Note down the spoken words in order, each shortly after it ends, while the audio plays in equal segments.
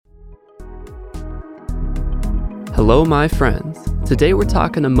Hello, my friends. Today we're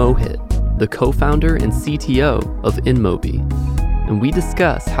talking to Mohit, the co-founder and CTO of InMobi, and we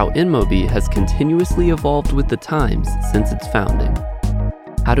discuss how InMobi has continuously evolved with the times since its founding,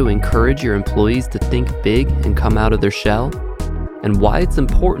 how to encourage your employees to think big and come out of their shell, and why it's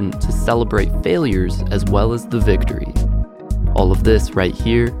important to celebrate failures as well as the victory. All of this right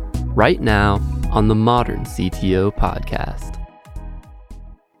here, right now, on the Modern CTO Podcast.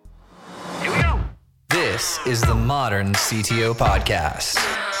 This is the Modern CTO Podcast.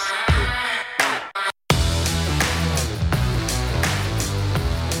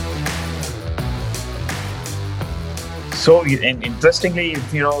 So, and interestingly,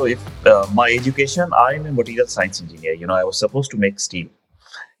 my education, I'm a material science engineer. I was supposed to make steel.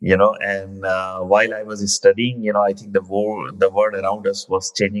 And while I was studying, I think the world around us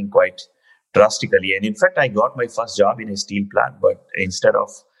was changing quite drastically. And in fact, I got my first job in a steel plant, but instead of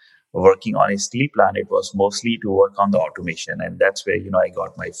working on a steel plant, it was mostly to work on the automation. And that's where, I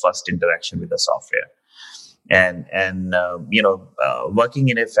got my first interaction with the software. And working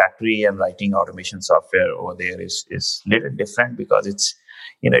in a factory and writing automation software over there is little different because it's,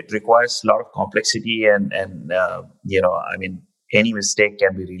 it requires a lot of complexity and any mistake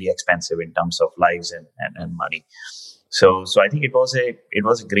can be really expensive in terms of lives and money. So I think it was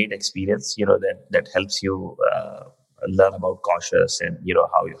a great experience, that helps you learn about cautious and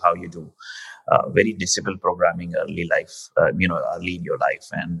how you do very disciplined programming early in your life.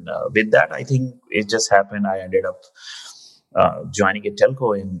 And with that, I think it just happened. I ended up joining a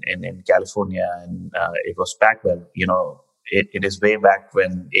telco in California, and it was Pacbell. It is way back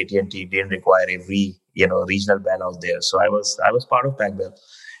when AT&T didn't require every regional bell out there. So I was part of Pacbell,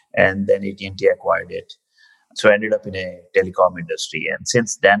 and then AT&T acquired it. So I ended up in a telecom industry, and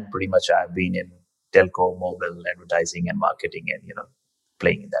since then, pretty much I've been in telco, mobile, advertising, and marketing, and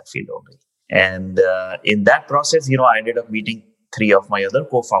playing in that field only. And in that process, I ended up meeting three of my other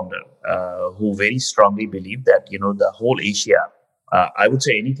co-founders who very strongly believe that the whole Asia, I would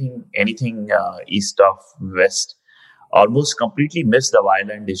say anything east of west, almost completely missed the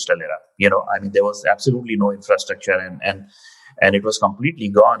wireline digital era. There was absolutely no infrastructure, and it was completely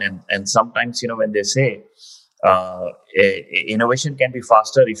gone. And sometimes when they say innovation can be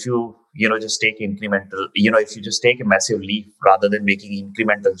faster if you just take incremental, if you just take a massive leap rather than making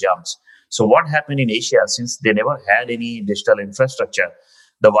incremental jumps. So what happened in Asia, since they never had any digital infrastructure,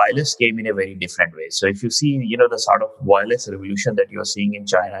 the wireless came in a very different way. So if you see, the sort of wireless revolution that you're seeing in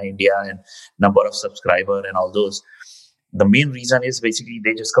China, India, and number of subscribers and all those, the main reason is basically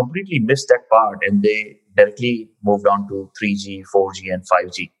they just completely missed that part and they directly moved on to 3G, 4G, and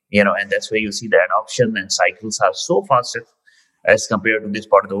 5G. And that's where you see the adoption and cycles are so fast as compared to this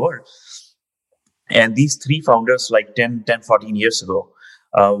part of the world. And these three founders, like 10, 14 years ago,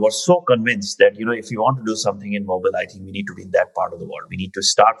 were so convinced that, if you want to do something in mobile, I think we need to be in that part of the world. We need to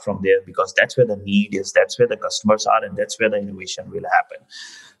start from there because that's where the need is, that's where the customers are, and that's where the innovation will happen.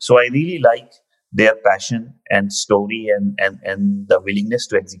 So I really like their passion and story and the willingness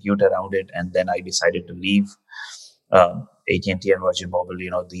to execute around it. And then I decided to leave AT&T and Virgin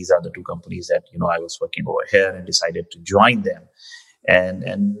Mobile. These are the two companies that, I was working over here, and decided to join them.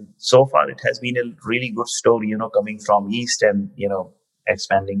 And so far it has been a really good story, coming from East and,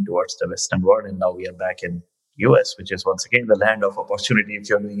 expanding towards the Western world. And now we are back in US, which is once again the land of opportunity. If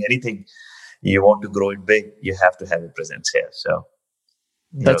you're doing anything, you want to grow it big, you have to have a presence here. So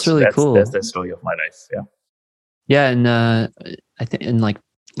that's really cool. That's the story of my life. Yeah. Yeah. And I think in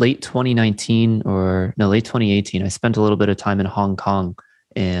late 2019 or late 2018, I spent a little bit of time in Hong Kong,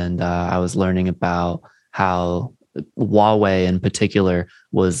 and I was learning about how Huawei in particular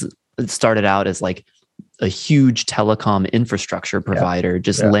started out as a huge telecom infrastructure provider,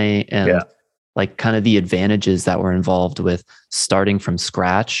 laying and kind of the advantages that were involved with starting from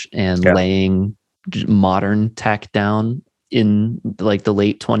scratch and laying modern tech down in the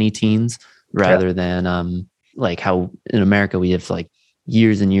late 2010s rather than how in America we have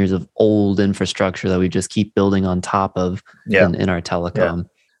years and years of old infrastructure that we just keep building on top of in our telecom. Yeah.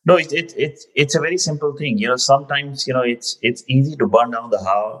 No, it's a very simple thing. Sometimes it's easy to burn down the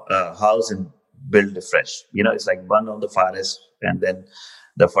house and build afresh. It's like burn down the forest, and then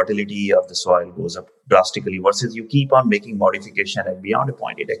the fertility of the soil goes up drastically. Versus you keep on making modification, and beyond a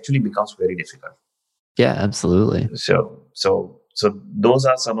point, it actually becomes very difficult. Yeah, absolutely. So those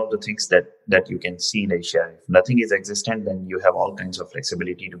are some of the things that you can see in Asia. If nothing is existent, then you have all kinds of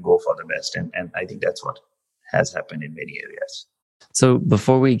flexibility to go for the best, and I think that's what has happened in many areas. So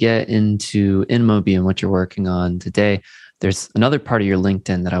before we get into InMobi and what you're working on today, there's another part of your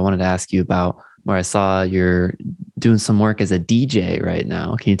LinkedIn that I wanted to ask you about, where I saw you're doing some work as a DJ right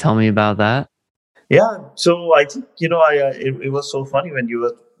now. Can you tell me about that? Yeah, so I think it was so funny when you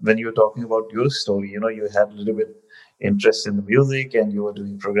were talking about your story. You had a little bit interest in the music, and you were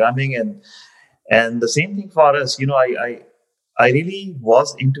doing programming, and the same thing for us. I really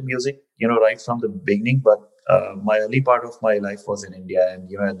was into music, right from the beginning. But my early part of my life was in India, and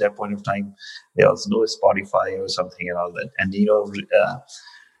at that point of time, there was no Spotify or something and all that. And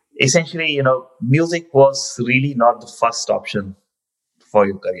essentially, music was really not the first option for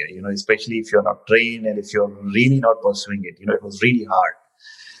your career, especially if you're not trained and if you're really not pursuing it. It was really hard.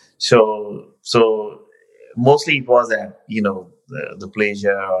 So mostly it was the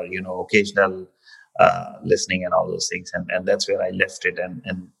pleasure, or occasional listening and all those things, and that's where I left it,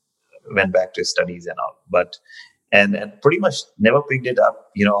 and went back to studies and all. But and pretty much never picked it up,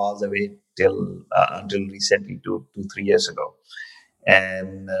 all the way till until recently, 2 3 years ago.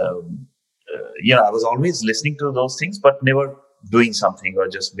 And I was always listening to those things, but never doing something or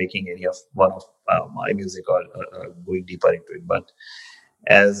just making any of one of my music, or going deeper into it. But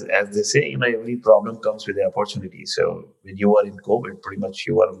as they say, every problem comes with the opportunity. So when you were in COVID, pretty much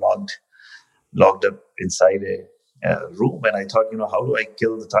you were locked up inside a room, and I thought, how do I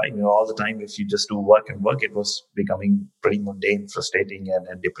kill the time? All the time, if you just do work and work, it was becoming pretty mundane, frustrating,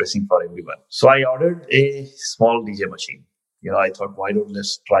 and depressing for everyone. So I ordered a small DJ machine. I thought, why don't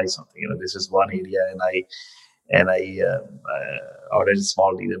let's try something? This is one area, and I ordered a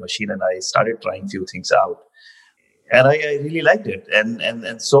small DJ machine, and I started trying few things out, and I really liked it,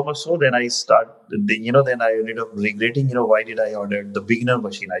 and so much so, then then I ended up regretting, why did I order the beginner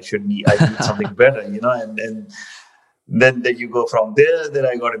machine? I need something better, and then you go from there. Then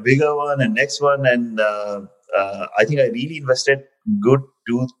I got a bigger one and next one, and I think I really invested good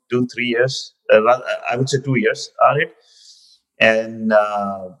 2 3 years. I would say 2 years on it, and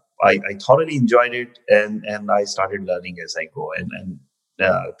I thoroughly enjoyed it, and I started learning as I go. And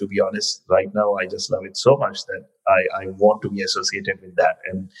to be honest, right now I just love it so much that I want to be associated with that,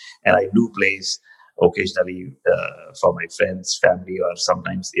 and I do plays occasionally for my friends, family, or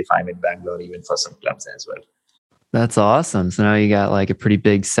sometimes if I'm in Bangalore, even for some clubs as well. That's awesome. So now you got like a pretty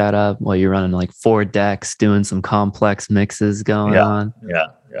big setup while you're running like 4 decks, doing some complex mixes going on.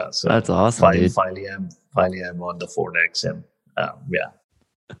 Yeah. So that's awesome, dude. Finally, I'm on the 4 decks, and yeah.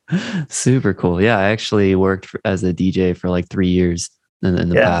 Super cool. Yeah, I actually worked as a DJ for like 3 years in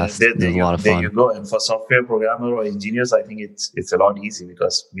the past. It was a lot of fun. There you go. And for software programmer or engineers, I think it's a lot easy,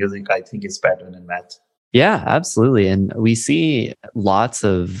 because music, I think, is pattern and math. Yeah, absolutely. And we see lots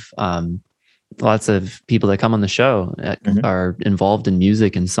of people that come on the show are involved in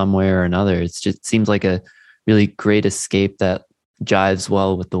music in some way or another. It seems like a really great escape that jives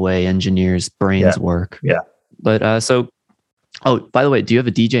well with the way engineers' brains work. Yeah. But by the way, do you have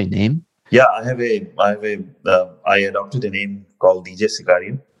a DJ name? Yeah, I adopted a name called DJ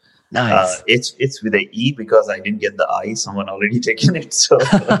Sicario. Nice. It's with a E because I didn't get the I. Someone already taken it. So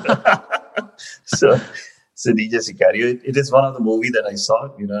so DJ Sicario. It is one of the movie that I saw,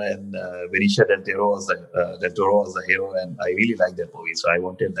 and Benicio del Toro was the hero, and I really liked that movie. So I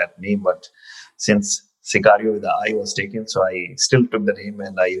wanted that name, but since Sicario with the I was taken, so I still took the name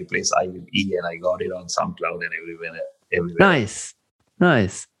and I replaced I with E, and I got it on SoundCloud and everywhere.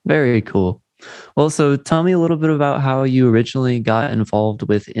 Nice. Very cool. Well, so tell me a little bit about how you originally got involved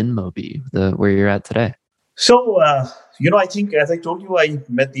with InMobi, where you're at today. So, I think, as I told you, I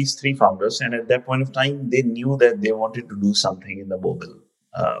met these 3 founders, and at that point of time, they knew that they wanted to do something in the mobile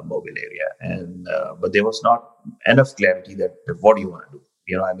area, and but there was not enough clarity that what do you want to do.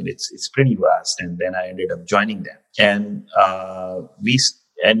 It's pretty vast, and then I ended up joining them, and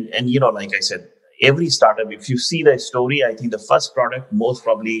like I said, every startup, if you see the story, I think the first product, most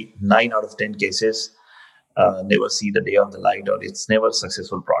probably 9 out of 10 cases, never see the day of the light, or it's never a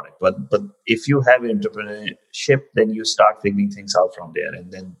successful product. But if you have entrepreneurship, then you start figuring things out from there,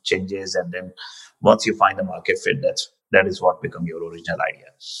 and then changes, and then once you find the market fit, that is what become your original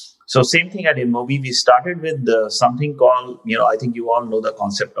idea. So same thing at InMobi. We started with something called, I think you all know the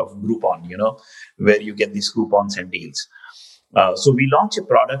concept of Groupon, where you get these coupons and deals. So we launched a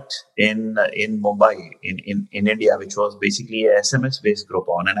product in Mumbai, in India, which was basically a SMS-based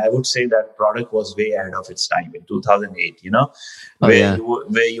Groupon, and I would say that product was way ahead of its time in 2008.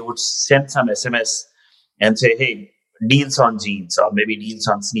 Where you would send some SMS and say, "Hey, deals on jeans, or maybe deals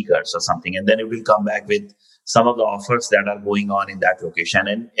on sneakers or something," and then it will come back with some of the offers that are going on in that location.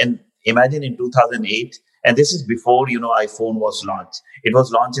 And imagine in 2008, and this is before iPhone was launched. It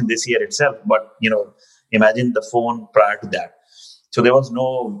was launched in this year itself, but imagine the phone prior to that. So there was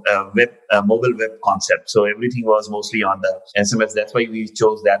no mobile web concept. So everything was mostly on the SMS. That's why we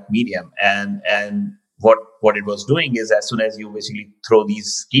chose that medium. And what it was doing is, as soon as you basically throw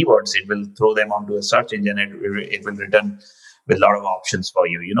these keywords, it will throw them onto a search engine, and it will return with a lot of options for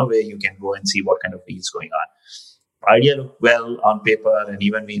you, where you can go and see what kind of deals going on. Idea looked well on paper, and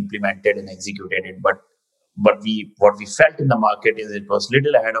even we implemented and executed it, but what we felt in the market is it was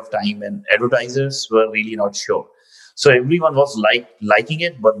little ahead of time, and advertisers were really not sure. So everyone was liking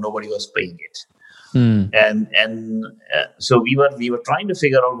it, but nobody was paying it. So we were trying to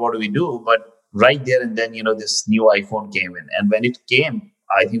figure out what do we do, but right there and then, this new iPhone came in, and when it came,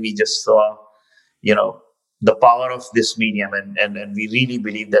 I think we just saw, the power of this medium, and we really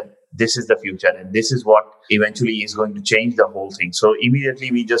believe that this is the future, and this is what eventually is going to change the whole thing. So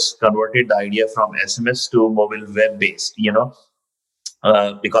immediately we just converted the idea from SMS to mobile web based,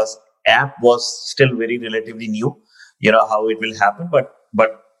 because app was still very relatively new, how it will happen, but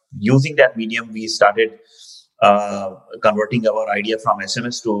using that medium, we started converting our idea from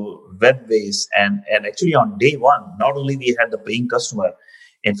SMS to web based, and actually on day one, not only we had the paying customer,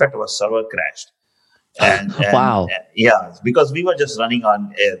 in fact our server crashed. And Wow. Yeah, because we were just running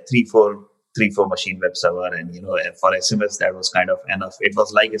on a 3-4 machine web server, and for SMS that was kind of enough. It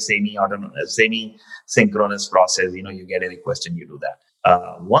was like a semi-synchronous process. You get a request and you do that.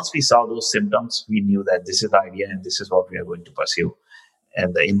 Once we saw those symptoms, we knew that this is the idea and this is what we are going to pursue.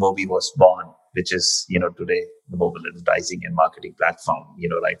 And the InMobi was born, which is today the mobile advertising and marketing platform.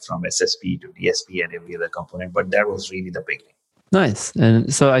 Right from SSP to DSP and every other component. But that was really the beginning. Nice.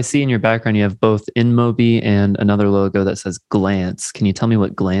 And so I see in your background, you have both InMobi and another logo that says Glance. Can you tell me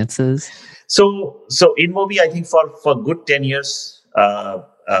what Glance is? So InMobi, I think for good 10 years, InMobi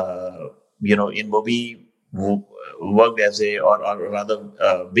worked as or rather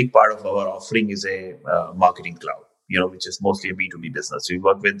a big part of our offering is a marketing cloud, which is mostly a B2B business. We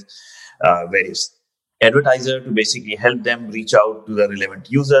work with various advertisers to basically help them reach out to the relevant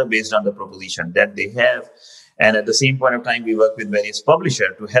user based on the proposition that they have. And at the same point of time, we work with various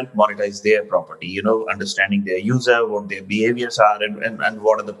publishers to help monetize their property, understanding their user, what their behaviors are, and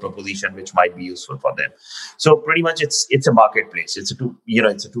what are the proposition which might be useful for them. So pretty much it's a marketplace. It's a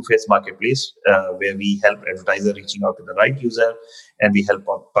two-phase marketplace where we help advertiser reaching out to the right user, and we help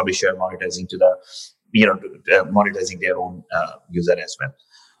publisher monetizing monetizing their own user as well.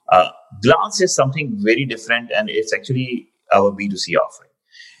 Glance is something very different, and it's actually our B2C offering.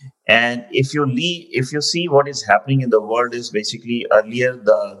 And if you see what is happening in the world is basically earlier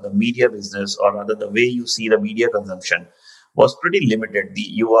the media business, or rather the way you see the media consumption, was pretty limited.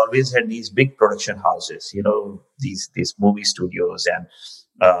 You always had these big production houses, these movie studios, and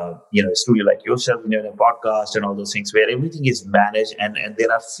a studio like yourself, a podcast and all those things where everything is managed, and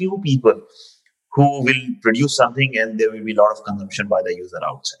there are few people who will produce something, and there will be a lot of consumption by the user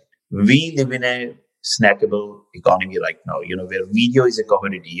outside. We live in a snackable economy right now, where video is a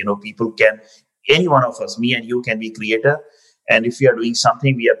commodity. People any one of us, me and you, can be creator, and if we are doing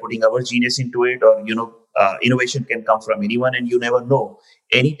something, we are putting our genius into it, or innovation can come from anyone, and you never know,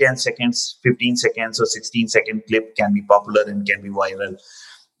 any 10 seconds, 15 seconds or 16-second clip can be popular and can be viral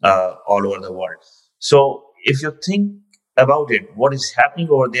all over the world. So if you think about it, what is happening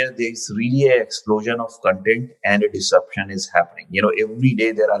over there's really an explosion of content, and a disruption is happening. Every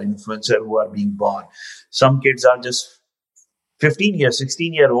day there are influencers who are being born. Some kids are just 15 years,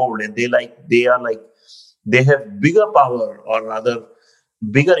 16-year-old, and they have bigger power, or rather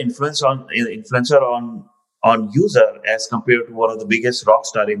bigger influencer on user as compared to one of the biggest rock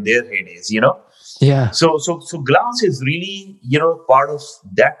star in their heydays. Yeah. So Glance is really, part of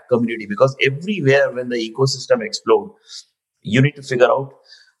that community, because everywhere when the ecosystem explodes, you need to figure out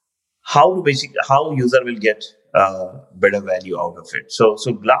how user will get better value out of it. So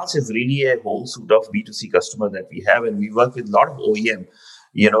Glance is really a whole suite of B2C customer that we have, and we work with a lot of OEM,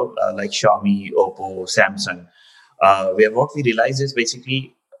 like Xiaomi, Oppo, Samsung, where what we realize is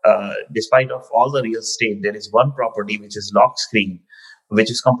basically, despite of all the real estate, there is one property which is lock screen, which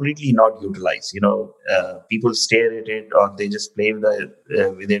is completely not utilized. People stare at it, or they just play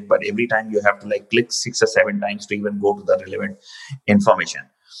with it, but every time you have to click 6 or 7 times to even go to the relevant information.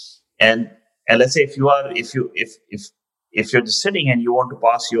 And let's say if you're just sitting and you want to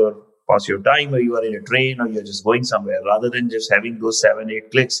pass your time, or you are in a train, or you're just going somewhere, rather than just having those 7-8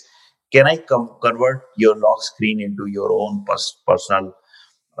 clicks, can I convert your lock screen into your own personal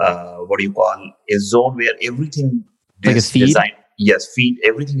a zone where everything is designed? Yes, feed.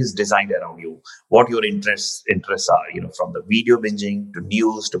 Everything is designed around you. What your interests are, from the video binging to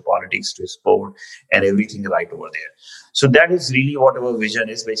news to politics to sport, and everything right over there. So that is really what our vision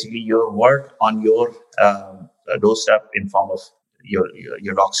is. Basically, your work on your doorstep in form of your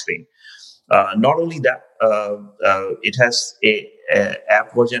lock screen. Not only that, it has a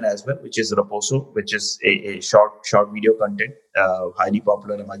app version as well, which is Raposo, which is a short video content, highly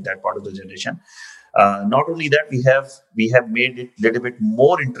popular among that part of the generation. Not only that, we have made it a little bit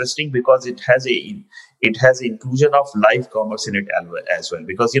more interesting because it has inclusion of live commerce in it as well.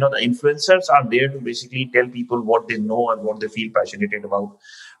 Because the influencers are there to basically tell people what they know and what they feel passionate about.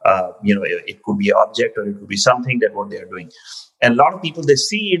 It could be an object or it could be something that what they are doing. And a lot of people, they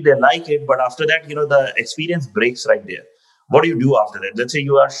see it, they like it, but after that, the experience breaks right there. What do you do after that? Let's say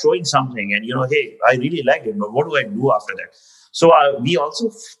you are showing something, and hey, I really like it, but what do I do after that? So we also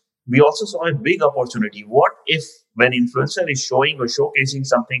saw a big opportunity. What if when influencer is showing or showcasing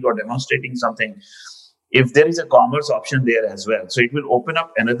something or demonstrating something, if there is a commerce option there as well, so it will open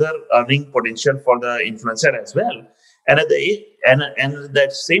up another earning potential for the influencer as well. And at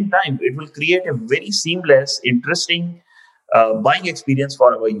that same time, it will create a very seamless, interesting buying experience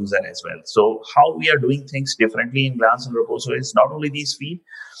for our user as well. So how we are doing things differently in Glance and Raposo is not only these feeds.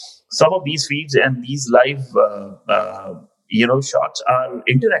 Some of these feeds and these live shots are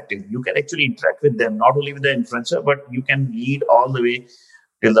interactive. You can actually interact with them, not only with the influencer, but you can lead all the way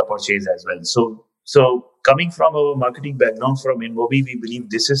till the purchase as well. So coming from our marketing background from InMobi, we believe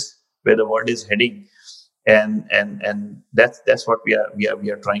this is where the world is heading, and that's what we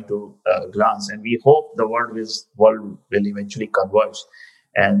are trying to glance, and we hope the world will eventually converge,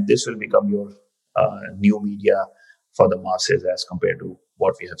 and this will become your new media for the masses as compared to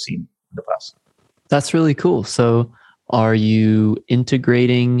what we have seen in the past. That's really cool. So are you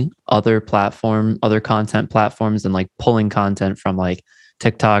integrating other content platforms and like pulling content from like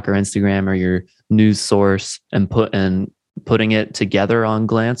TikTok or Instagram or your news source and putting it together on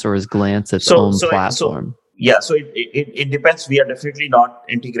Glance, or is Glance its own platform? So it depends. We are definitely not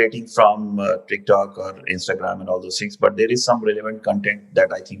integrating from TikTok or Instagram and all those things, but there is some relevant content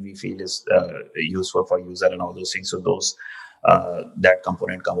that I think we feel is useful for user and all those things. So those that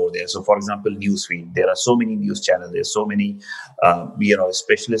component come over there. So for example, newsfeed, there are so many news channels, there's so many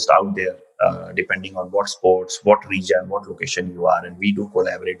specialists out there, depending on what sports, what region, what location you are, and we do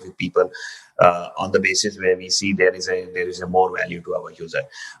collaborate with people on the basis where we see there is a more value to our user.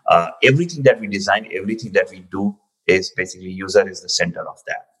 Everything that we design, everything that we do is basically user is the center of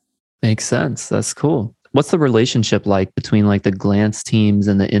that. Makes sense. That's cool. What's the relationship like between like the Glance teams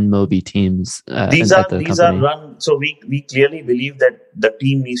and the InMobi teams? These are run. So we clearly believe that the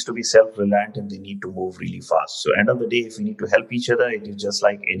team needs to be self-reliant and they need to move really fast. So end of the day, if we need to help each other, it is just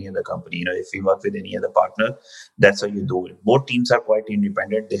like any other company. If we work with any other partner, that's how you do it. Both teams are quite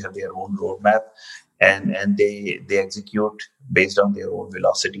independent. They have their own roadmap, and they execute based on their own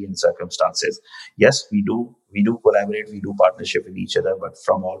velocity and circumstances. Yes, we do collaborate, we do partnership with each other, but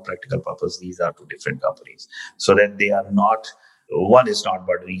from all practical purpose, these are two different companies, so that they are not, one is not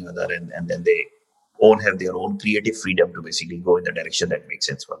burdening other, and then they have their own creative freedom to basically go in the direction that makes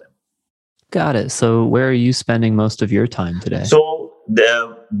sense for them. Got it. So where are you spending most of your time today? So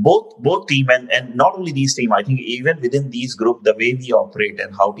both team and not only these team, I think even within these group, the way we operate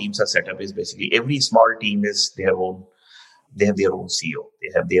and how teams are set up is basically every small team is their own. They have their own CEO, they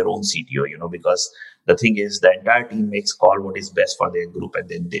have their own CTO, because the thing is the entire team makes call what is best for their group, and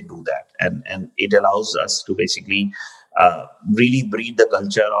then they do that. And it allows us to basically really breed the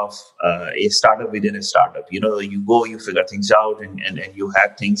culture of a startup within a startup. You go, you figure things out, and you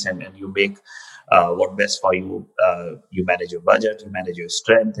hack things, and you make what best for you. You manage your budget, you manage your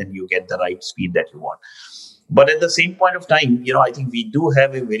strength, and you get the right speed that you want. But at the same point of time, I think we do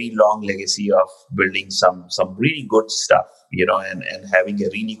have a very long legacy of building some really good stuff, and having a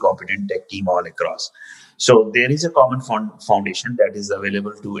really competent tech team all across. So there is a common foundation that is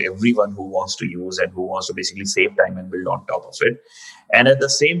available to everyone who wants to use and who wants to basically save time and build on top of it. And at the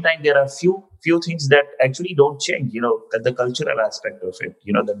same time, there are few things that actually don't change, the cultural aspect of it,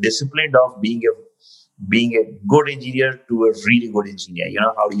 the discipline of being a good engineer to a really good engineer.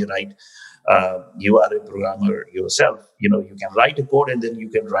 How do you write? You are a programmer yourself. You can write a code, and then you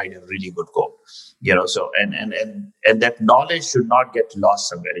can write a really good code. So and that knowledge should not get lost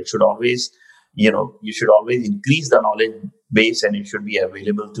somewhere. It should always, you should always increase the knowledge base, and it should be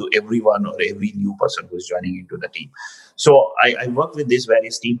available to everyone or every new person who is joining into the team. So I work with this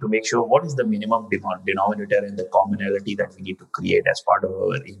various team to make sure what is the minimum denominator and the commonality that we need to create as part of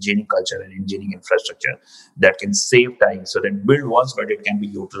our engineering culture and engineering infrastructure that can save time, so that build once, but it can be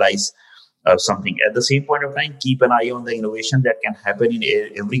utilized something. At the same point of time, keep an eye on the innovation that can happen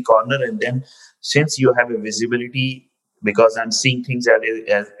in every corner. And then, since you have a visibility, because I'm seeing things at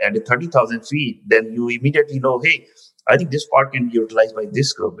a 30,000 feet, then you immediately know, hey, I think this part can be utilized by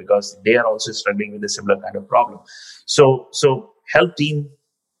this group because they are also struggling with a similar kind of problem. So help team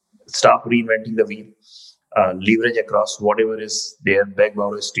stop reinventing the wheel. leverage across whatever is there, beg,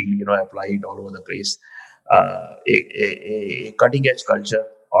 borrow, steal, apply it all over the place. A cutting edge culture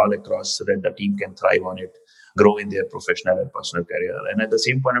all across so that the team can thrive on it, grow in their professional and personal career. And at the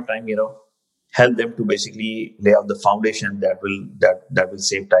same point of time, help them to basically lay out the foundation that will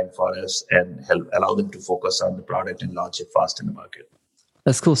save time for us and help allow them to focus on the product and launch it fast in the market.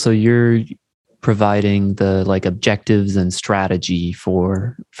 That's cool. So you're providing the like objectives and strategy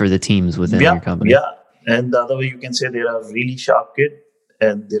for the teams within your company. Yeah. And the other way you can say they're a really sharp kid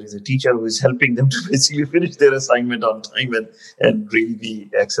and there is a teacher who is helping them to basically finish their assignment on time and really be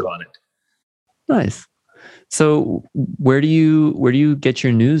excel on it. Nice. So where do you get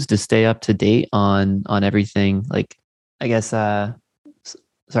your news to stay up to date on everything? Like, I guess, sorry,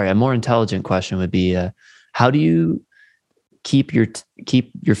 a more intelligent question would be, how do you keep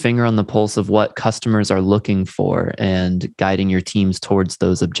your finger on the pulse of what customers are looking for and guiding your teams towards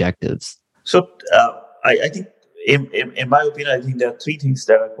those objectives? So I think, in my opinion, I think there are three things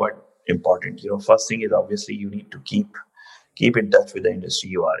that are quite important. First thing is obviously you need to keep in touch with the industry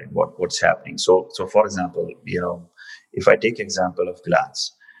you are in, what's happening. So for example, if I take example of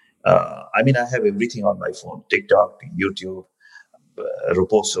Glance, I have everything on my phone: TikTok, YouTube,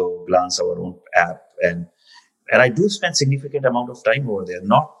 Reposo, Glance, our own app, and I do spend significant amount of time over there.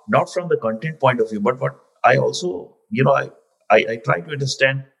 Not from the content point of view, but what I also I try to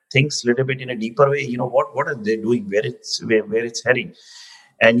understand things a little bit in a deeper way. What are they doing? Where it's heading?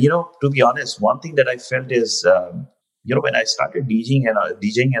 And to be honest, one thing that I felt is when I started DJing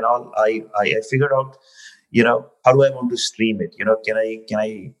and all, I figured out how do I want to stream it? Can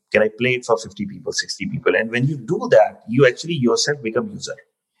I play it for 50 people, 60 people? And when you do that, you actually yourself become user.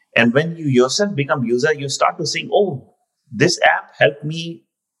 And when you yourself become user, you start to think, oh, this app helped me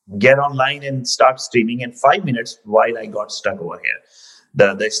get online and start streaming in 5 minutes while I got stuck over here.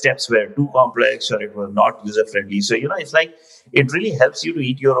 The steps were too complex or it was not user friendly. So it's like it really helps you to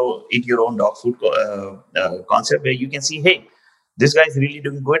eat your own dog food concept, where you can see, hey, this guy is really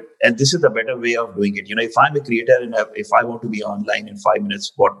doing good, and this is the better way of doing it. If I'm a creator and if I want to be online in 5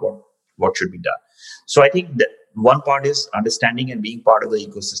 minutes, what should be done? So I think that one part is understanding and being part of the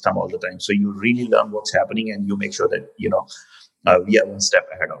ecosystem all the time. So you really learn what's happening and you make sure that we are one step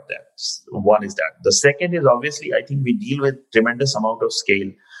ahead of that. One is that. The second is obviously I think we deal with tremendous amount of scale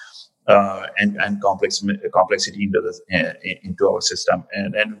and complexity into our system,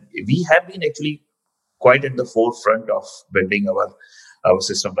 and we have been actually quite at the forefront of building our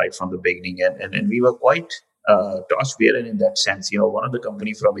system right from the beginning, and we were quite torchbearer in that sense. One of the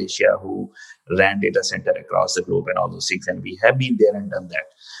company from Asia who ran data center across the globe and all those things, and we have been there and done that.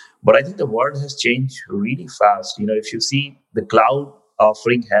 But I think the world has changed really fast. If you see, the cloud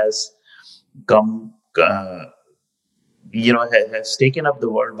offering has come, has taken up the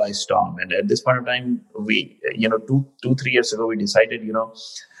world by storm. And at this point of time, we, 3 years ago, we decided,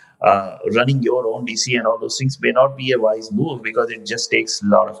 running your own DC and all those things may not be a wise move because it just takes a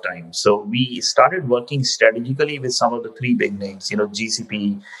lot of time. So we started working strategically with some of the three big names,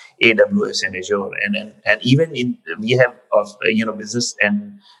 GCP, AWS, and Azure, and even we have business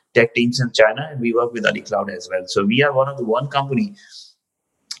and tech teams in China, and we work with AliCloud as well. So we are one company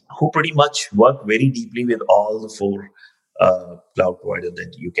who pretty much work very deeply with all the four cloud providers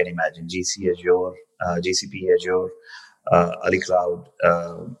that you can imagine: GCP, Azure, AliCloud,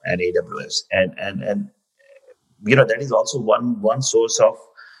 and AWS, and that is also one source of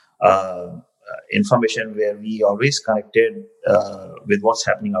information where we always connected with what's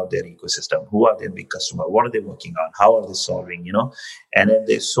happening out there ecosystem. Who are their big customer? What are they working on? How are they solving? And then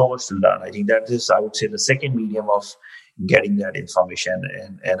there's so much to learn. I think that is, I would say, the second medium of getting that information,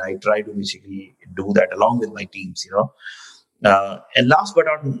 and I try to basically do that along with my teams. And last but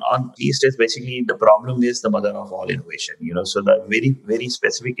not least is basically the problem is the mother of all innovation. So the very, very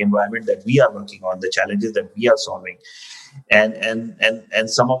specific environment that we are working on, the challenges that we are solving, and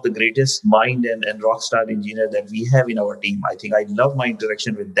some of the greatest mind and rock star engineer that we have in our team. I think I love my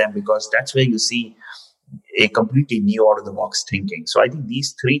interaction with them because that's where you see a completely new out of the box thinking. So I think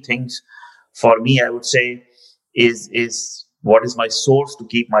these three things for me, I would say, is what is my source to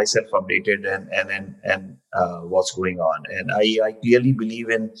keep myself updated and what's going on. And I clearly believe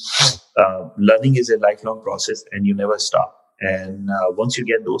in learning is a lifelong process and you never stop. And once you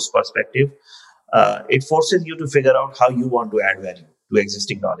get those perspective, it forces you to figure out how you want to add value to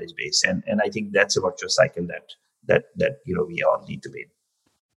existing knowledge base. And I think that's a virtuous cycle that we all need to be in.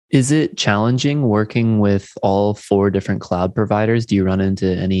 Is it challenging working with all four different cloud providers? Do you run into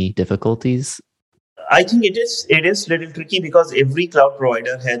any difficulties? I think it is a little tricky because every cloud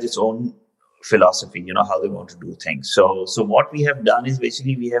provider has its own philosophy, how they want to do things. So what we have done is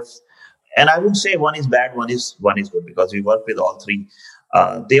basically we have and I wouldn't say one is bad, one is good, because we work with all three.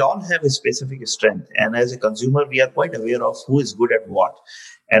 They all have a specific strength, and as a consumer, we are quite aware of who is good at what.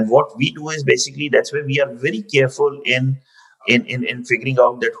 And what we do is basically that's where we are very careful in figuring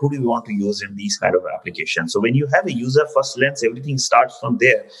out that who do we want to use in these kind of applications. So when you have a user first lens, everything starts from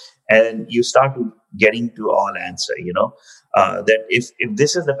there, and you start to getting to all answer. That if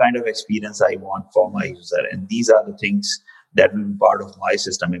this is the kind of experience I want for my user, and these are the things that will be part of my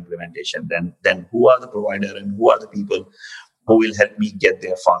system implementation, then who are the provider and who are the people who will help me get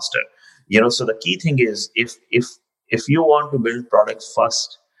there faster. So the key thing is, if you want to build products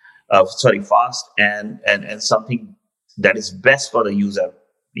fast, and something that is best for the user,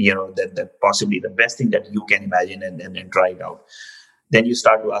 that possibly the best thing that you can imagine, and try it out, then you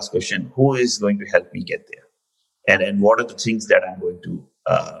start to ask question, who is going to help me get there, and what are the things that I'm going to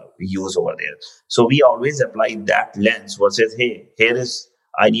use over there. So we always apply that lens versus, hey,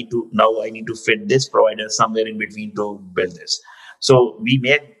 I need to fit this provider somewhere in between to build this. So we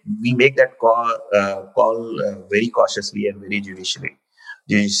make that call very cautiously and very judicially,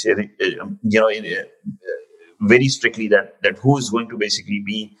 very strictly, that who is going to basically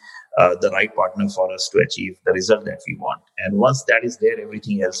be the right partner for us to achieve the result that we want. And once that is there,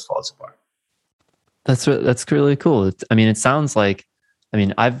 everything else falls apart. That's really cool. It sounds like,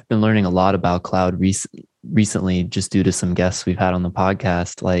 I've been learning a lot about cloud recently, just due to some guests we've had on the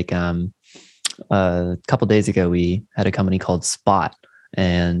podcast. Like a couple of days ago, we had a company called Spot,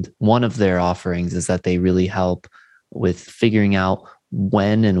 and one of their offerings is that they really help with figuring out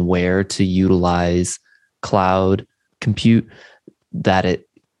when and where to utilize cloud compute that it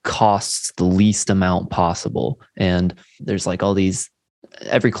costs the least amount possible. And there's like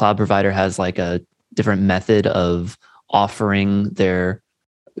every cloud provider has like a different method of offering their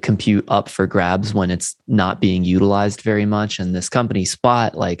compute up for grabs when it's not being utilized very much. And this company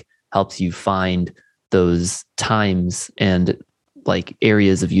Spot helps you find those times and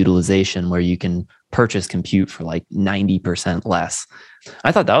areas of utilization where you can purchase compute for 90% less.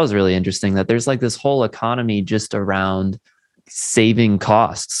 I thought that was really interesting, that there's this whole economy just around saving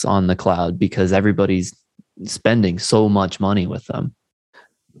costs on the cloud because everybody's spending so much money with them.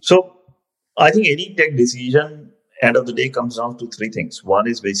 So I think any tech decision, end of the day, comes down to three things. One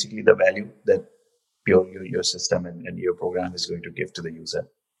is basically the value that your system and your program is going to give to the user.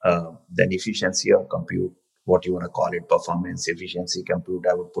 Then efficiency or compute, what you want to call it, performance, efficiency, compute,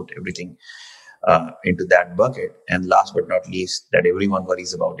 I would put everything into that bucket. And last but not least, that everyone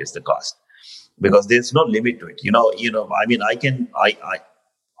worries about is the cost, because there's no limit to it.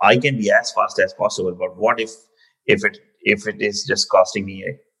 I can be as fast as possible, but what if it is just costing me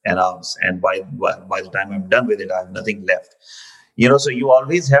an ounce, and by the time I'm done with it, I have nothing left. So you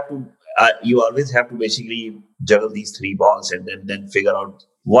always have to basically juggle these three balls, and then figure out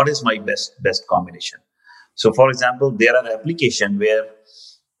what is my best combination. So, for example, there are applications where,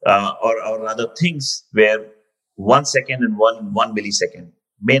 or rather things where 1 second and one millisecond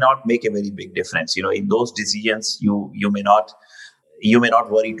may not make a very big difference. In those decisions, you may not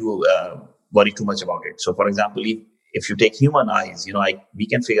worry too much about it. So, for example, if you take human eyes, we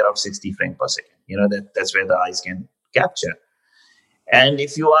can figure out 60 frames per second. That's where the eyes can capture. And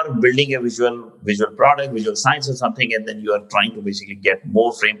if you are building a visual product, visual science or something, and then you are trying to basically get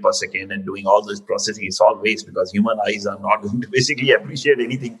more frame per second and doing all this processing, it's all waste, because human eyes are not going to basically appreciate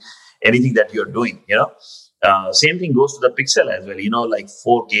anything that you're doing. Same thing goes to the pixel as well, like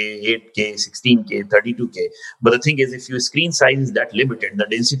 4K, 8K, 16K, 32K. But the thing is, if your screen size is that limited, the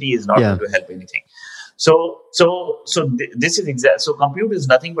density is not going to help anything. So this is exact. So compute is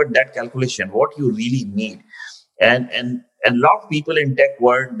nothing but that calculation, what you really need. And a lot of people in tech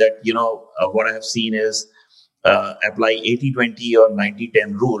world that, what I have seen is apply 80-20 or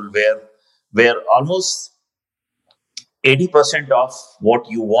 90-10 rule, where almost 80% of what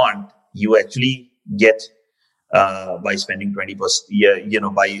you want, you actually get by spending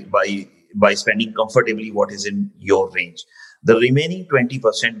 20%, by spending comfortably what is in your range. The remaining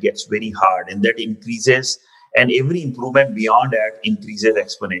 20% gets very hard, and that increases, and every improvement beyond that increases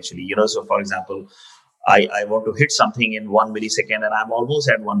exponentially. So for example, I want to hit something in 1 millisecond, and I'm almost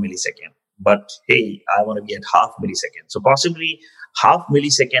at 1 millisecond. But hey, I want to be at half millisecond. So possibly half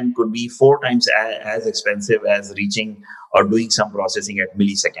millisecond could be 4 times as expensive as reaching or doing some processing at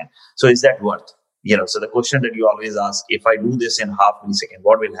millisecond. So is that worth? So the question that you always ask, if I do this in half millisecond,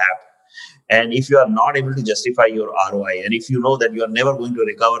 what will happen? And if you are not able to justify your ROI, and if you know that you are never going to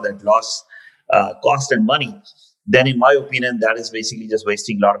recover that loss, cost and money, then in my opinion, that is basically just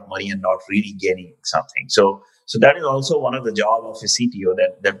wasting a lot of money and not really gaining something. So So that is also one of the job of a CTO,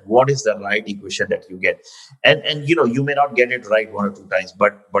 that what is the right equation that you get. And you may not get it right one or two times,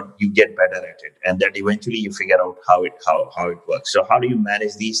 but you get better at it, and that eventually you figure out how it works. So how do you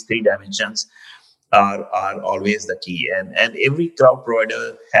manage these three dimensions are always the key. And every cloud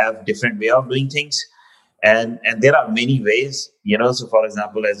provider have different way of doing things, and there are many ways. So for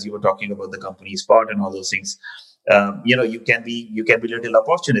example, as you were talking about the company Spot and all those things, you can be little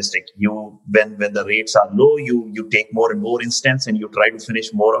opportunistic. When the rates are low, you take more and more instance and you try to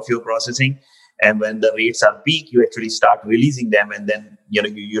finish more of your processing. And when the rates are peak, you actually start releasing them, and then you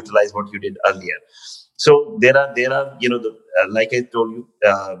utilize what you did earlier. So there are like I told you,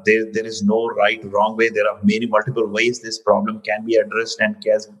 there is no right or wrong way. There are many multiple ways this problem can be addressed and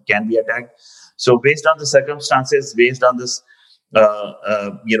can be attacked. So based on the circumstances, based on this,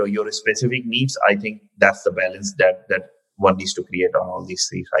 your specific needs, I think that's the balance that one needs to create on all these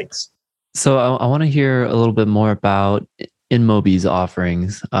three sides. So I want to hear a little bit more about InMobi's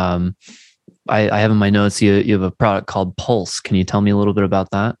offerings. I have in my notes you have a product called Pulse. Can you tell me a little bit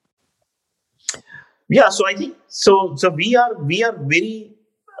about that? Yeah, so I think so. So we are a very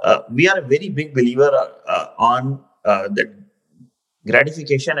big believer on that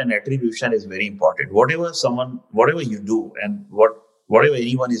gratification and attribution is very important. Whatever you do, and whatever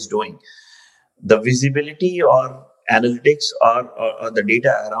anyone is doing, the visibility or analytics or the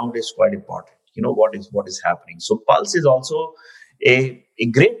data around is quite important. What is happening. So Pulse is also a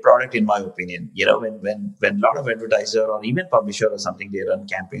great product in my opinion. When a lot of advertiser or even publisher or something, they run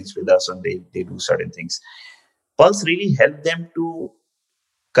campaigns with us and they do certain things, Pulse really help them to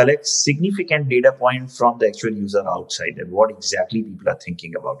collect significant data points from the actual user outside, and what exactly people are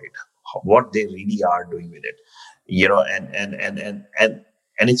thinking about it, what they really are doing with it.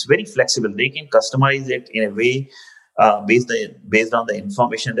 And it's very flexible. They can customize it in a way based on the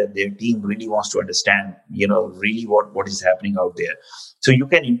information that their team really wants to understand. Really what is happening out there. So you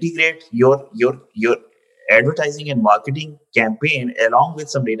can integrate your advertising and marketing campaign along with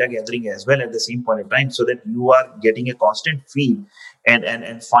some data gathering as well at the same point of time, so that you are getting a constant feed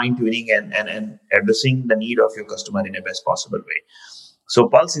and fine tuning and addressing the need of your customer in a best possible way. So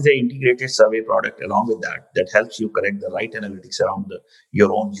Pulse is an integrated survey product along with that helps you collect the right analytics around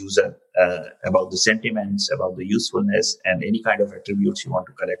your own user, about the sentiments, about the usefulness, and any kind of attributes you want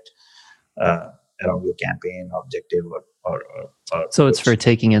to collect around your campaign objective or So it's for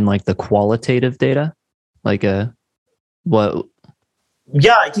taking in like the qualitative data, like what?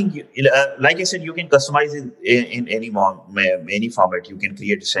 Yeah, I think, like I said, you can customize it in any format. You can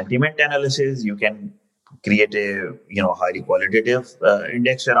create a sentiment analysis. You can create a highly qualitative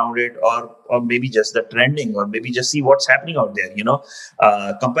index around it, or maybe just the trending, or maybe just see what's happening out there.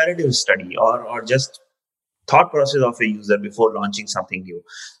 Comparative study, or just thought process of a user before launching something new.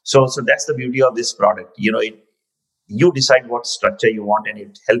 So that's the beauty of this product. You decide what structure you want, and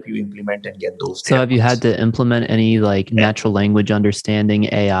it help you implement and get those. So have you had to implement any like natural language understanding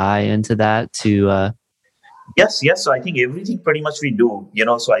AI into that to? Yes. So I think everything pretty much we do.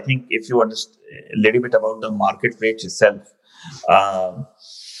 So I think if you understand a little bit about the marketplace itself,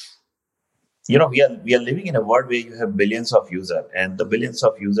 we are living in a world where you have billions of users, and the billions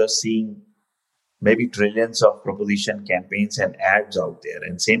of users seeing maybe trillions of proposition campaigns and ads out there.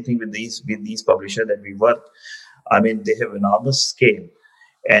 And same thing with these publishers that we work. I mean, they have enormous scale,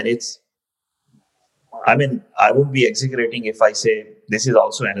 and I would be exaggerating if I say this is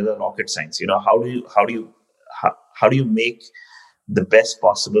also another rocket science. How do you make the best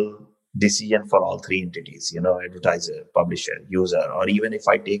possible decision for all three entities? Advertiser, publisher, user, or even if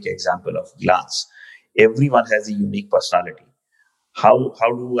I take example of Glance, everyone has a unique personality. How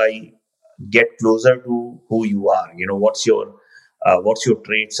do I get closer to who you are? What's your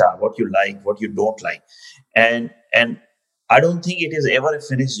traits are, what you like, what you don't like, and I don't think it is ever a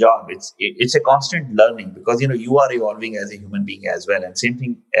finished job. It's a constant learning, because you are evolving as a human being as well, and same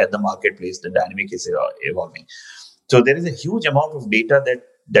thing at the marketplace. The dynamic is evolving. So there is a huge amount of data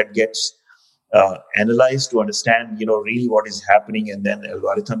that gets analyzed to understand really what is happening, and then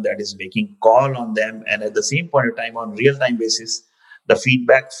algorithm that is making call on them, and at the same point of time, on real time basis, the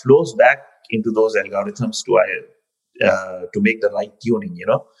feedback flows back into those algorithms to make the right tuning.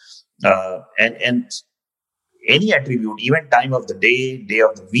 And any attribute, even time of the day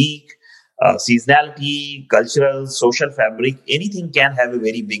of the week, seasonality, cultural, social fabric, anything can have a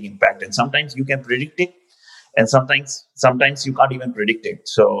very big impact. And sometimes you can predict it, and sometimes you can't even predict it.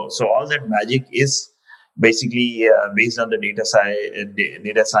 So all that magic is basically based on the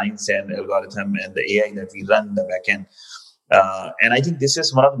data science and algorithm and the AI that we run in the backend. And I think this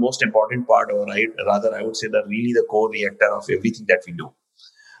is one of the most important part, or rather I would say that really the core reactor of everything that we do.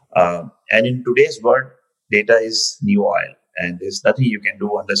 And in today's world, data is new oil, and there's nothing you can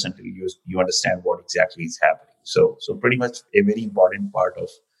do unless until you understand what exactly is happening. So pretty much a very important part of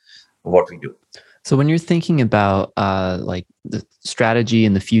what we do. So when you're thinking about like the strategy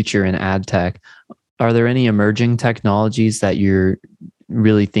in the future in ad tech, are there any emerging technologies that you're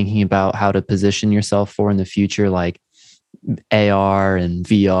really thinking about how to position yourself for in the future, like AR and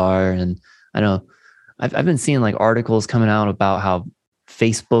VR? And I know I've been seeing like articles coming out about how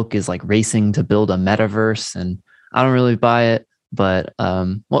Facebook is like racing to build a metaverse, and I don't really buy it. But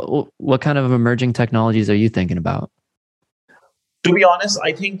what kind of emerging technologies are you thinking about? To be honest,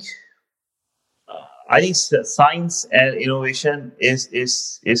 I think science and innovation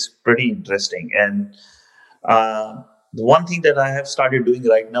is pretty interesting. And the one thing that I have started doing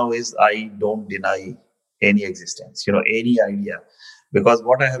right now is I don't deny any existence, any idea, because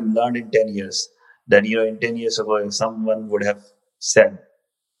what I have learned in 10 years, that in 10 years ago, if someone would have said,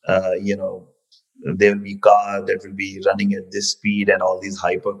 there will be car that will be running at this speed and all these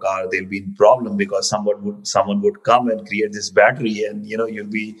hypercar, there'll be a problem because someone would come and create this battery, and you'll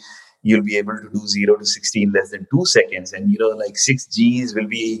be able to do 0 to 60 in less than 2 seconds, and like 6 Gs will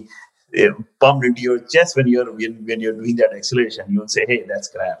be pumped into your chest when you're doing that acceleration. You'll say, hey, that's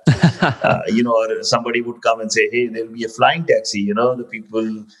crap. Or somebody would come and say, hey, there'll be a flying taxi, the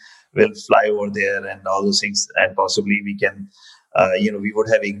people will fly over there and all those things, and possibly we can we would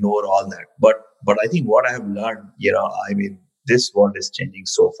have ignored all that. But I think what I have learned, this world is changing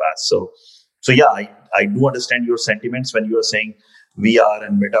so fast. So yeah, I do understand your sentiments when you are saying VR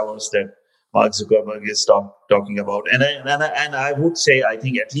and metaverse that Mark Zuckerberg is talking about. And I would say, I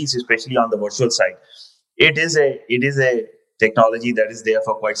think, at least especially on the virtual side, it is a technology that is there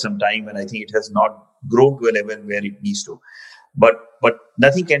for quite some time, and I think it has not grown to a level where it needs to. But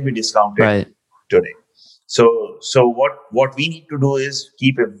nothing can be discounted Right. today. So what we need to do is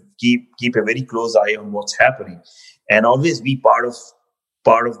keep a very close eye on what's happening, and always be part of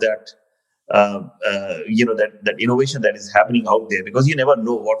that that innovation that is happening out there, because you never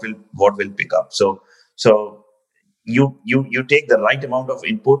know what will pick up. So you take the right amount of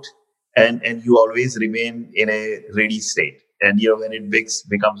input, and you always remain in a ready state. And when it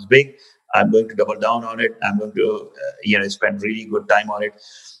becomes big, I'm going to double down on it. I'm going to spend really good time on it.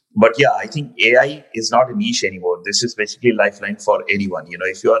 But yeah, I think AI is not a niche anymore. This is basically lifeline for anyone.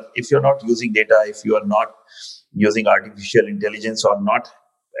 If you're not using data, if you are not using artificial intelligence, or not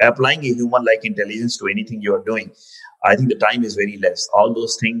applying a human-like intelligence to anything you are doing, I think the time is very less. All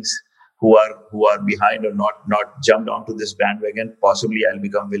those things who are behind or not jumped onto this bandwagon, possibly I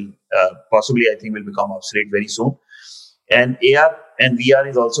think will become obsolete very soon. And AR and VR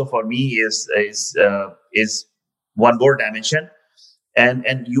is also, for me, is one more dimension.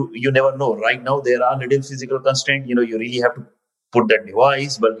 And you never know. Right now there are little physical constraints. You really have to put that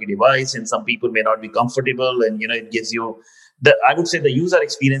bulky device, and some people may not be comfortable, and it gives you I would say the user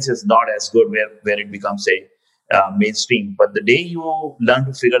experience is not as good where it becomes a mainstream. But the day you learn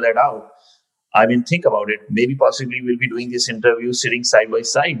to figure that out, think about it. Maybe possibly we'll be doing this interview sitting side by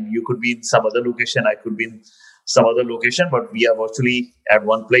side. You could be in some other location, I could be in some other location, but we are virtually at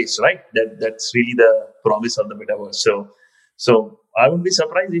one place, right? That's really the promise of the metaverse. So I wouldn't be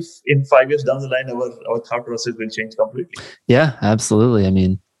surprised if in 5 years down the line, our thought process will change completely. Yeah,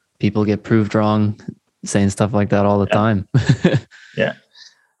 absolutely. People get proved wrong saying stuff like that all the time. Yeah.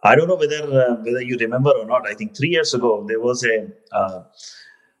 I don't know whether you remember or not. I think 3 years ago there was a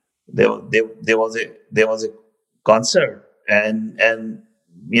concert, and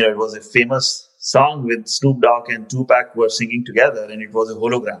it was a famous song with Snoop Dogg and Tupac were singing together, and it was a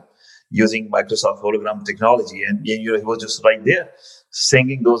hologram using Microsoft hologram technology, and he was just right there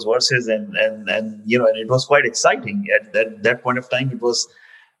singing those verses, and it was quite exciting. At that point of time, it was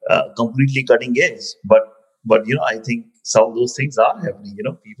completely cutting edge. But I think some of those things are happening.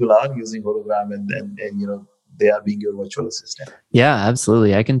 People are using hologram, and they are being your virtual assistant. Yeah,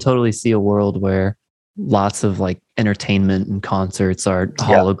 absolutely. I can totally see a world where lots of like entertainment and concerts are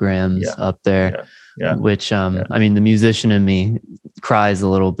holograms up there. Yeah. Which the musician in me cries a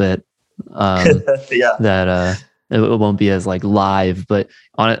little bit. That it won't be as like live, but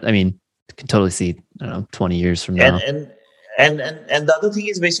on it, can totally see, 20 years from now. And the other thing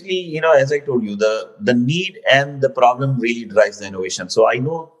is basically, as I told you, the need and the problem really drives the innovation. So I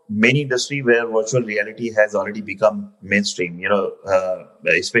know many industry where virtual reality has already become mainstream,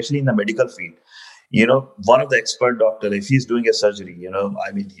 especially in the medical field. One of the expert doctor, if he's doing a surgery, a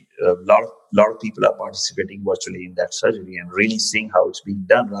lot of people are participating virtually in that surgery and really seeing how it's being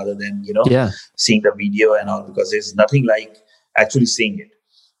done, rather than seeing the video and all, because there's nothing like actually seeing it.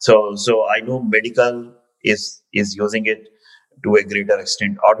 So I know medical is using it to a greater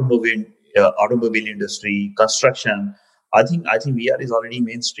extent. Automobile automobile industry, construction. I think VR is already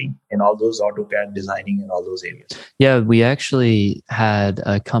mainstream in all those AutoCAD designing and all those areas. Yeah, we actually had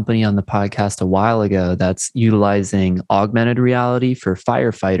a company on the podcast a while ago that's utilizing augmented reality for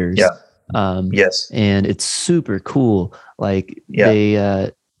firefighters. Yeah. Yes. And it's super cool. Like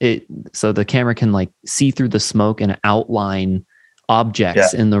so the camera can like see through the smoke and outline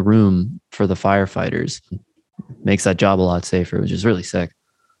objects in the room for the firefighters. Makes that job a lot safer, which is really sick.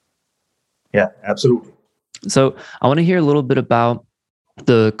 Yeah, absolutely. So I want to hear a little bit about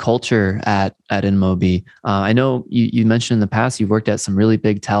the culture at InMobi. I know you mentioned in the past you've worked at some really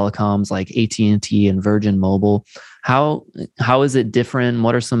big telecoms like AT&T and Virgin Mobile. How is it different?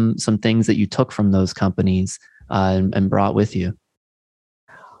 What are some things that you took from those companies and brought with you?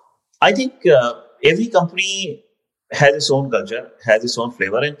 I think every company has its own culture, has its own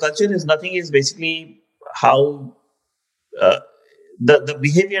flavor, and culture is nothing. Is basically how the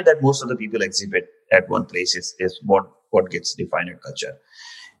behavior that most of the people exhibit at one place is what gets defined in culture.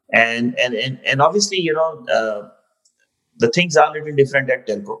 And obviously, the things are a little different at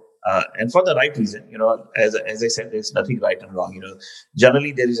telco. And for the right reason, as I said, there's nothing right and wrong.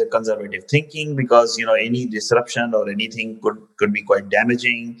 Generally there is a conservative thinking because any disruption or anything could be quite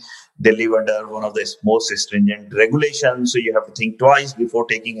damaging. They live under one of the most stringent regulations, so you have to think twice before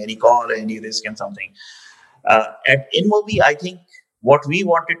taking any call, any risk, and something. At InMobi, I think what we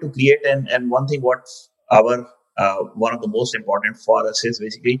wanted to create, and one thing what our one of the most important for us is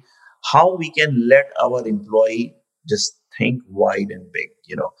basically how we can let our employee just think wide and big.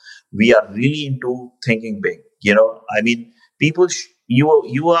 We are really into thinking big. I mean, people, you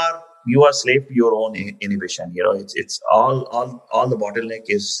are slave to your own inhibition. It's all the bottleneck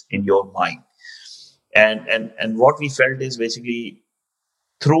is in your mind. And what we felt is basically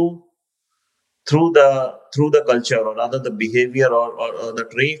through the culture, or rather the behavior or the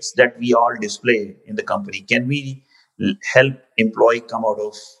traits that we all display in the company, can we help employee come out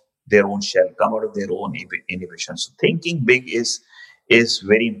of their own shell, come out of their own inhibitions. So thinking big is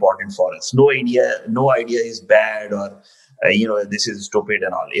very important for us. No idea is bad, or this is stupid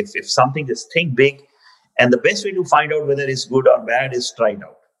and all. If something, just think big, and the best way to find out whether it's good or bad is try it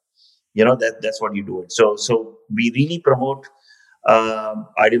out. That's what you do it. So we really promote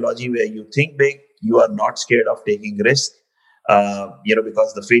ideology where you think big, you are not scared of taking risk,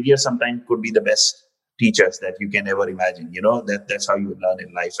 because the failure sometimes could be the best teachers that you can ever imagine. That's how you learn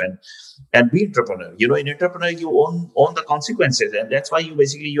in life. And be entrepreneur. In entrepreneur, you own the consequences, and that's why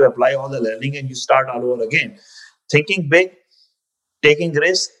you apply all the learning and you start all over again. Thinking big, taking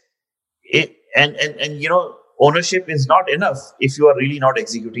risk, and ownership is not enough if you are really not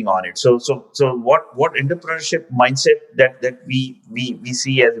executing on it. So what entrepreneurship mindset that we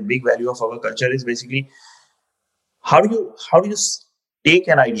see as a big value of our culture is basically how do you take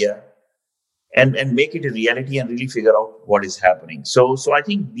an idea and make it a reality and really figure out what is happening. So I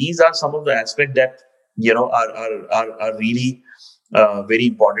think these are some of the aspects that are really very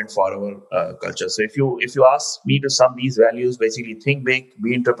important for our culture. So if you ask me to sum these values, basically think big,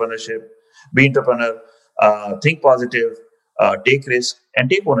 be entrepreneur, think positive, take risk, and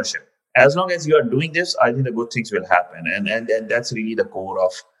take ownership. As long as you are doing this, I think the good things will happen, and that's really the core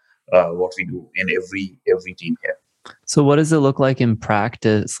of what we do in every team here. So what does it look like in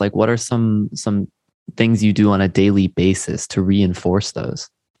practice? Like, what are some things you do on a daily basis to reinforce those?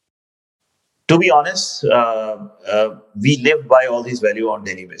 To be honest, we live by all these values on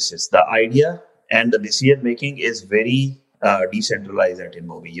daily basis. The idea and the decision making is very decentralized at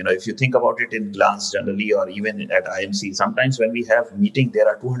InMobi. If you think about it in glance generally, or even at IMC, sometimes when we have meeting, there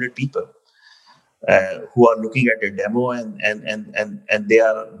are 200 people who are looking at a demo, and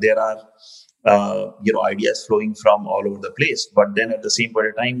there are ideas flowing from all over the place. But then at the same point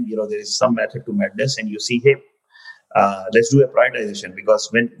of time, there is some method to madness, and you see, hey, let's do a prioritization, because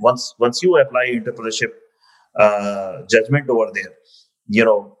once you apply entrepreneurship judgment over there,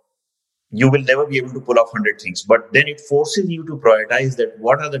 you will never be able to pull off 100 things. But then it forces you to prioritize that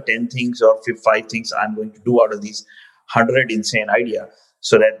what are the 10 things or 5 things I'm going to do out of these 100 insane idea,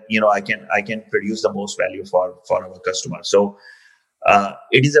 so that I can produce the most value for our customers. So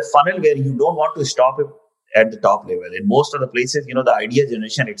it is a funnel where you don't want to stop it at the top level. In most of the places, the idea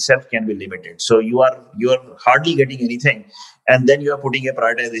generation itself can be limited. So you are hardly getting anything, and then you are putting a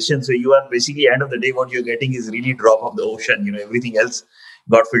prioritization. So you are basically, end of the day, what you're getting is really drop of the ocean. Everything else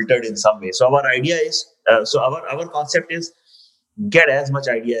got filtered in some way. So our idea is, our concept is, get as much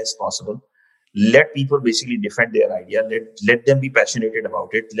idea as possible. Let people basically defend their idea. Let them be passionate about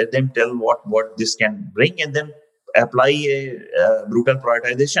it. Let them tell what this can bring, and then apply a brutal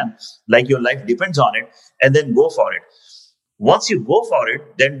prioritization, like your life depends on it, and then go for it. once you go for it,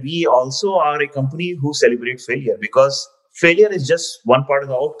 then we also are a company who celebrate failure, because failure is just one part of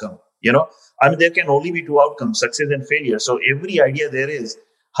the outcome. I mean, there can only be two outcomes: success and failure. So every idea there is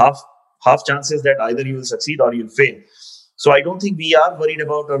half chances that either you will succeed or you'll fail. So I don't think we are worried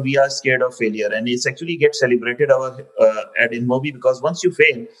about or we are scared of failure, and it's actually gets celebrated at InMobi, because once you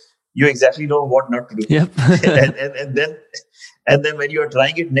fail, you exactly know what not to do. Yep. and then when you are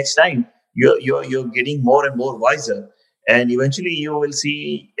trying it next time, you're getting more and more wiser, and eventually you will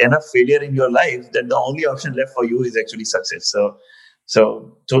see enough failure in your life that the only option left for you is actually success.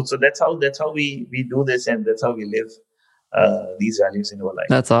 So that's how we do this, and that's how we live these values in our life.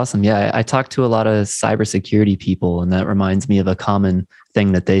 That's awesome. Yeah, I talk to a lot of cybersecurity people, and that reminds me of a common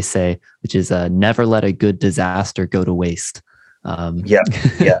thing that they say, which is never let a good disaster go to waste. Yeah.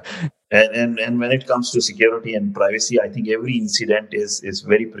 And when it comes to security and privacy, I think every incident is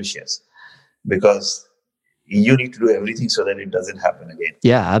very precious, because you need to do everything so that it doesn't happen again.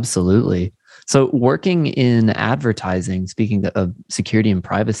 Yeah, absolutely. So working in advertising, speaking of security and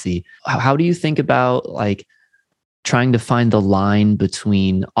privacy, how do you think about like trying to find the line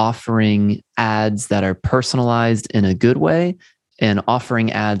between offering ads that are personalized in a good way and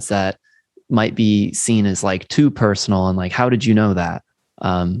offering ads that might be seen as like too personal, and like, how did you know that?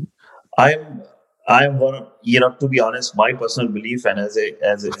 I'm one of, to be honest, my personal belief, and as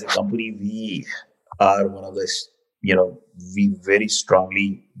a company, we are one of the, we very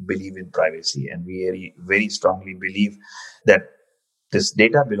strongly believe in privacy, and we very strongly believe that this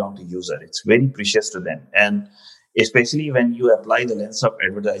data belongs to user. It's very precious to them, and especially when you apply the lens of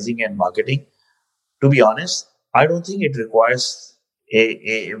advertising and marketing. To be honest, I don't think it requires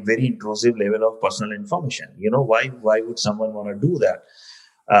a very intrusive level of personal information. Why would someone want to do that?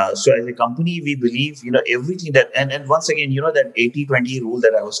 So as a company, we believe, everything that, and once again, that 80-20 rule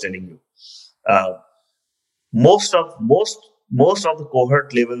that I was telling you, uh, most of the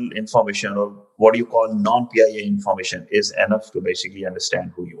cohort level information, or what you call non-PIA information, is enough to basically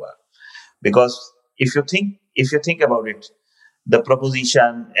understand who you are. Because if you think about it, the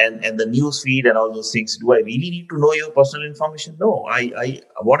proposition and the news feed and all those things, do I really need to know your personal information? No, I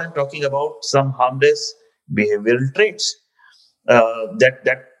what I'm talking about, some harmless behavioral traits,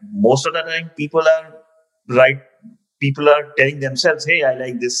 that most of the time right people are telling themselves, hey, I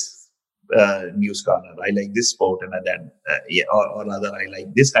like this news corner, I like this sport, and then or rather, I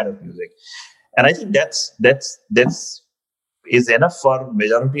like this kind of music. And I think that's is enough for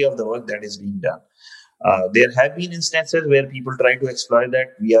majority of the work that is being done. There have been instances where people try to exploit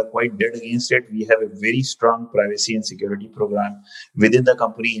that. We are quite dead against it. We have a very strong privacy and security program within the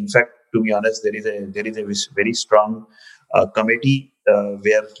company. In fact, to be honest, there is a very strong committee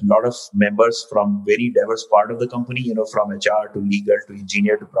where a lot of members from very diverse part of the company, from HR to legal to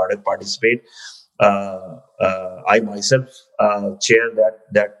engineer to product, participate. I myself chair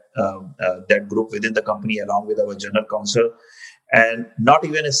that group within the company, along with our general counsel. And not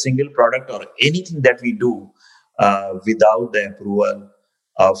even a single product or anything that we do without the approval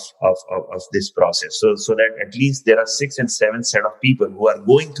of this process. So that at least there are 6 and 7 set of people who are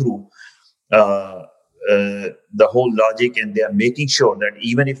going through uh, the whole logic, and they are making sure that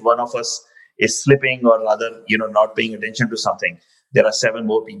even if one of us is slipping, or rather, not paying attention to something, there are 7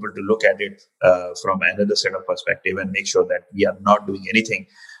 more people to look at it from another set of perspective, and make sure that we are not doing anything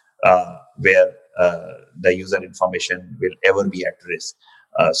where the user information will ever be at risk.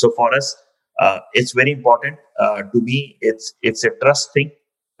 So for us, it's very important. To me, it's a trust thing,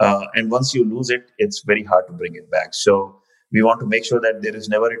 and once you lose it, it's very hard to bring it back. So we want to make sure that there is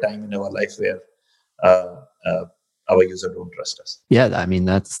never a time in our life where uh, uh, our user don't trust us. Yeah, I mean,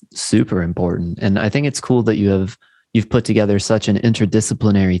 that's super important. And I think it's cool that you've put together such an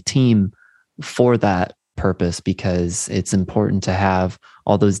interdisciplinary team for that purpose, because it's important to have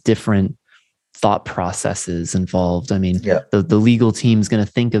all those different thought processes involved. I mean, the legal team's going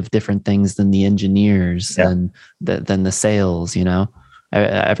to think of different things than the engineers and than the sales,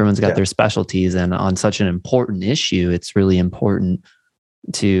 everyone's got their specialties, and on such an important issue, it's really important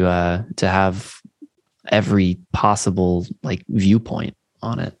to have every possible like viewpoint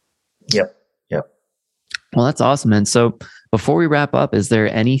on it. Yep. Well, that's awesome. And so before we wrap up, is there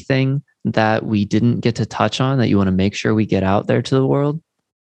anything that we didn't get to touch on that you want to make sure we get out there to the world?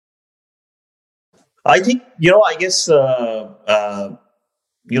 I think, I guess, one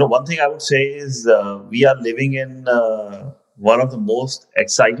thing I would say is we are living in one of the most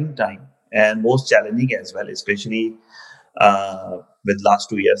exciting time and most challenging as well, especially with last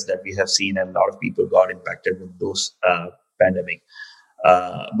 2 years that we have seen, and a lot of people got impacted with those pandemic.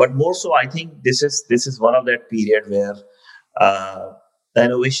 But more so, I think this is one of that period where the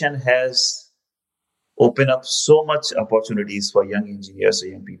innovation has open up so much opportunities for young engineers or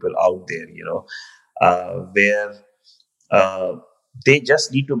young people out there, where they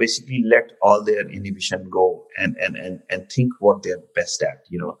just need to basically let all their inhibition go and think what they're best at.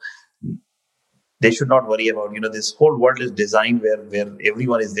 They should not worry about, this whole world is designed where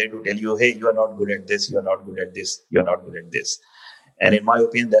everyone is there to tell you, hey, you are not good at this, you are not good at this, you are not good at this. And in my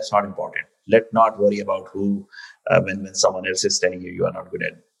opinion, that's not important. Let not worry about who, when someone else is telling you are not good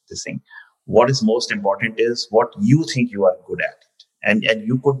at this thing. What is most important is what you think you are good at. And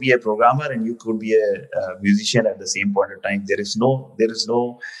you could be a programmer and you could be a musician at the same point of time. There is no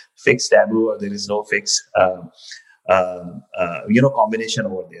fixed taboo, or there is no fixed combination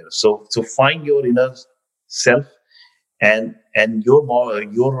over there. So find your inner self, and your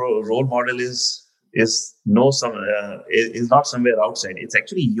role model is not somewhere outside. It's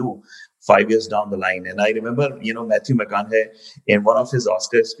actually you 5 years down the line. And I remember, Matthew McConaughey, in one of his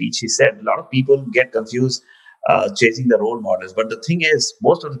Oscar speech, he said a lot of people get confused chasing the role models. But the thing is,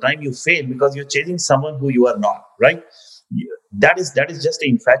 most of the time you fail because you're chasing someone who you are not, right? That is just an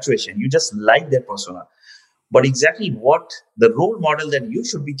infatuation. You just like that persona. But exactly what the role model that you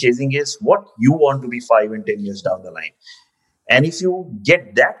should be chasing is what you want to be 5 and 10 years down the line. And if you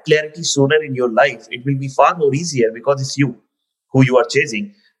get that clarity sooner in your life, it will be far more easier, because it's you who you are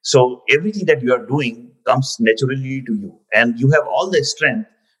chasing. So everything that you are doing comes naturally to you, and you have all the strength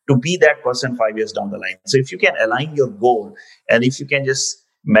to be that person 5 years down the line. So if you can align your goal, and if you can just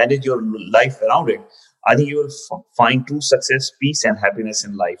manage your life around it, I think you will find true success, peace, and happiness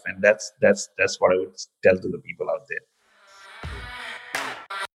in life. And that's what I would tell to the people out there.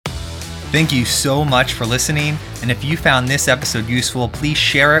 Thank you so much for listening. And if you found this episode useful, please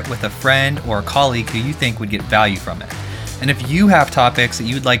share it with a friend or a colleague who you think would get value from it. And if you have topics that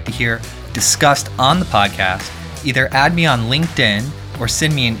you'd like to hear discussed on the podcast, either add me on LinkedIn or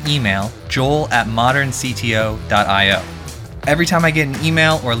send me an email, joel@moderncto.io. Every time I get an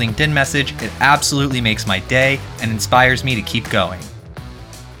email or LinkedIn message, it absolutely makes my day and inspires me to keep going.